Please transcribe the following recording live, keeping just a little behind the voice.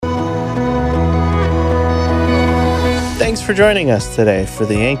Thanks for joining us today for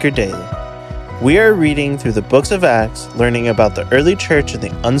the Anchor Daily. We are reading through the books of Acts, learning about the early church and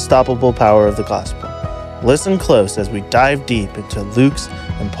the unstoppable power of the gospel. Listen close as we dive deep into Luke's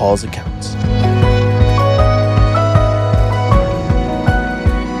and Paul's accounts.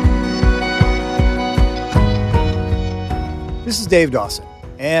 This is Dave Dawson,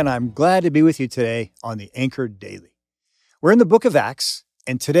 and I'm glad to be with you today on the Anchor Daily. We're in the book of Acts,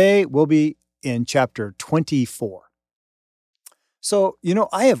 and today we'll be in chapter 24. So,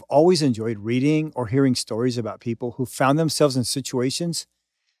 I have always enjoyed reading or hearing stories about people who found themselves in situations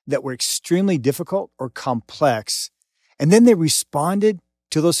that were extremely difficult or complex, and then they responded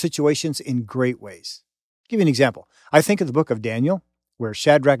to those situations in great ways. I'll give you an example. I think of the book of Daniel, where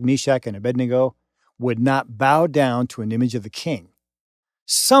Shadrach, Meshach, and Abednego would not bow down to an image of the king.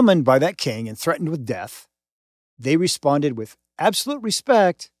 Summoned by that king and threatened with death, they responded with absolute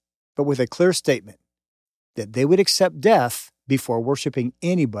respect, but with a clear statement that they would accept death before worshiping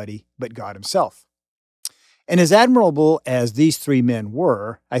anybody but God himself. And as admirable as these three men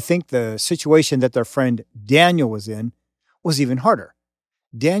were, I think the situation that their friend Daniel was in was even harder.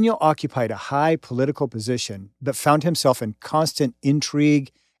 Daniel occupied a high political position, but found himself in constant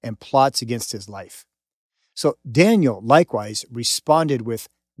intrigue and plots against his life. So Daniel likewise responded with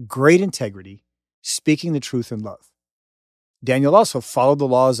great integrity, speaking the truth in love. Daniel also followed the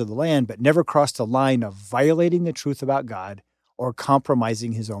laws of the land, but never crossed a line of violating the truth about God or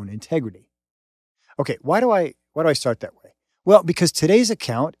compromising his own integrity. Okay, why do I start that way? Well, because today's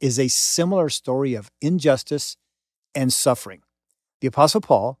account is a similar story of injustice and suffering. The Apostle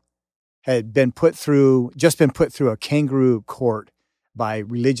Paul had just been put through a kangaroo court by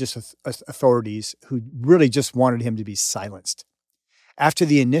religious authorities who really just wanted him to be silenced. After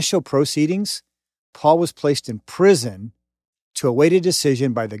the initial proceedings, Paul was placed in prison to await a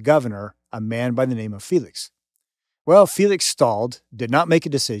decision by the governor, a man by the name of Felix. Well, Felix stalled, did not make a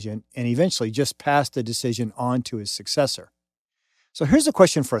decision, and eventually just passed the decision on to his successor. So here's the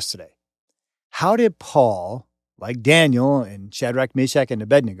question for us today. How did Paul, like Daniel and Shadrach, Meshach, and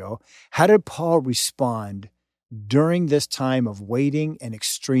Abednego, how did Paul respond during this time of waiting and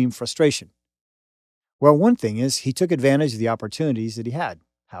extreme frustration? Well, one thing is he took advantage of the opportunities that he had.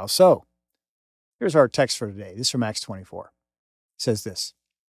 How so? Here's our text for today. This is from Acts 24. It says this: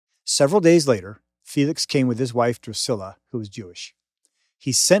 Several days later, Felix came with his wife Drusilla, who was Jewish.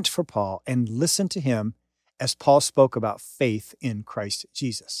 He sent for Paul and listened to him as Paul spoke about faith in Christ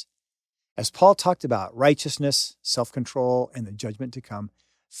Jesus. As Paul talked about righteousness, self-control, and the judgment to come,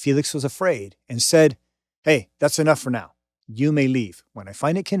 Felix was afraid and said, "Hey, that's enough for now. You may leave. When I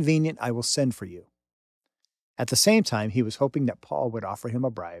find it convenient, I will send for you." At the same time, he was hoping that Paul would offer him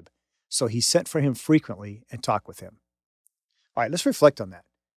a bribe, so he sent for him frequently and talked with him. All right, let's reflect on that.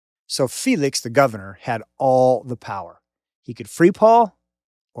 So Felix, the governor, had all the power. He could free Paul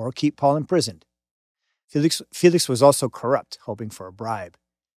or keep Paul imprisoned. Felix was also corrupt, hoping for a bribe.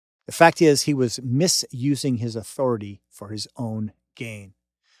 The fact is, he was misusing his authority for his own gain.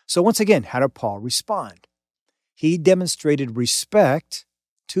 So once again, how did Paul respond? He demonstrated respect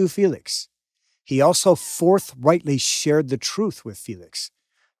to Felix. He also forthrightly shared the truth with Felix,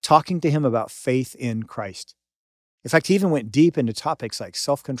 talking to him about faith in Christ. In fact, he even went deep into topics like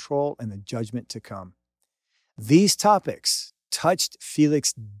self-control and the judgment to come. These topics touched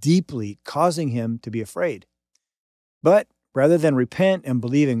Felix deeply, causing him to be afraid. But rather than repent and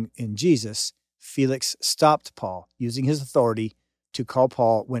believe in Jesus, Felix stopped Paul, using his authority to call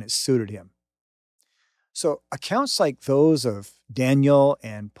Paul when it suited him. So accounts like those of Daniel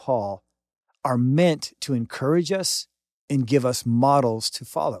and Paul are meant to encourage us and give us models to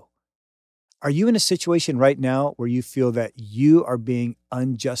follow. Are you in a situation right now where you feel that you are being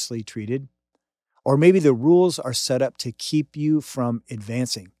unjustly treated? Or maybe the rules are set up to keep you from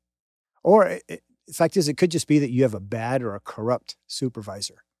advancing? Or the fact is, it could just be that you have a bad or a corrupt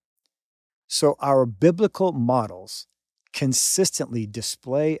supervisor. So our biblical models consistently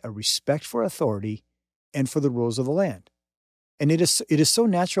display a respect for authority and for the rules of the land. And it is so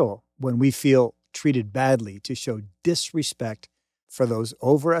natural when we feel treated badly to show disrespect for those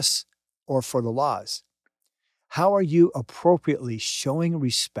over us or for the laws. How are you appropriately showing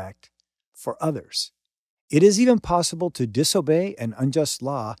respect for others? It is even possible to disobey an unjust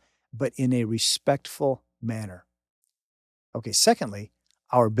law, but in a respectful manner. Okay, secondly,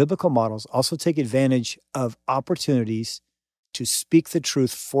 our biblical models also take advantage of opportunities to speak the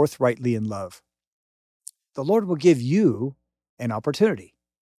truth forthrightly in love. The Lord will give you an opportunity.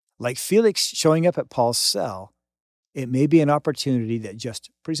 Like Felix showing up at Paul's cell, it may be an opportunity that just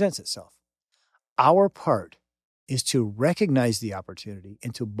presents itself. Our part is to recognize the opportunity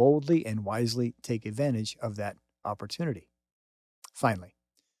and to boldly and wisely take advantage of that opportunity. Finally,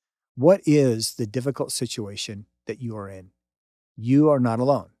 what is the difficult situation that you are in? You are not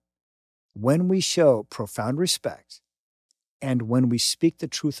alone. When we show profound respect and when we speak the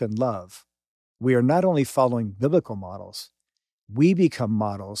truth in love, we are not only following biblical models, we become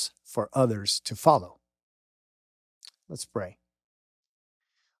models for others to follow. Let's pray.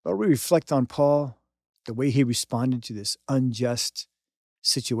 Lord, we reflect on Paul, the way he responded to this unjust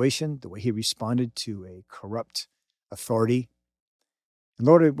situation, the way he responded to a corrupt authority. And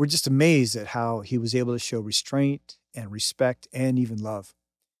Lord, we're just amazed at how he was able to show restraint and respect and even love.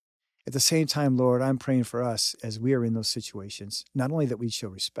 At the same time, Lord, I'm praying for us as we are in those situations, not only that we show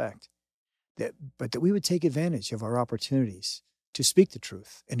respect, but that we would take advantage of our opportunities to speak the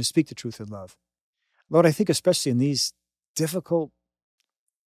truth and to speak the truth in love. Lord, I think especially in these difficult,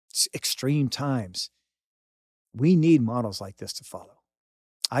 extreme times, we need models like this to follow.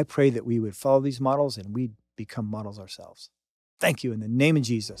 I pray that we would follow these models and we'd become models ourselves. Thank you in the name of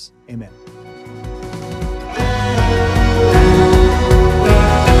Jesus. Amen.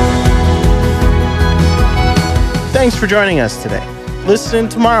 Thanks for joining us today. Listen in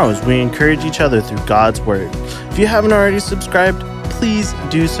tomorrow as we encourage each other through God's Word. If you haven't already subscribed, please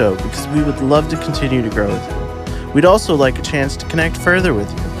do so because we would love to continue to grow with you. We'd also like a chance to connect further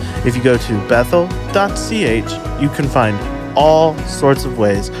with you. If you go to bethel.ch, you can find all sorts of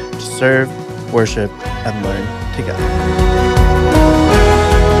ways to serve, worship, and learn together.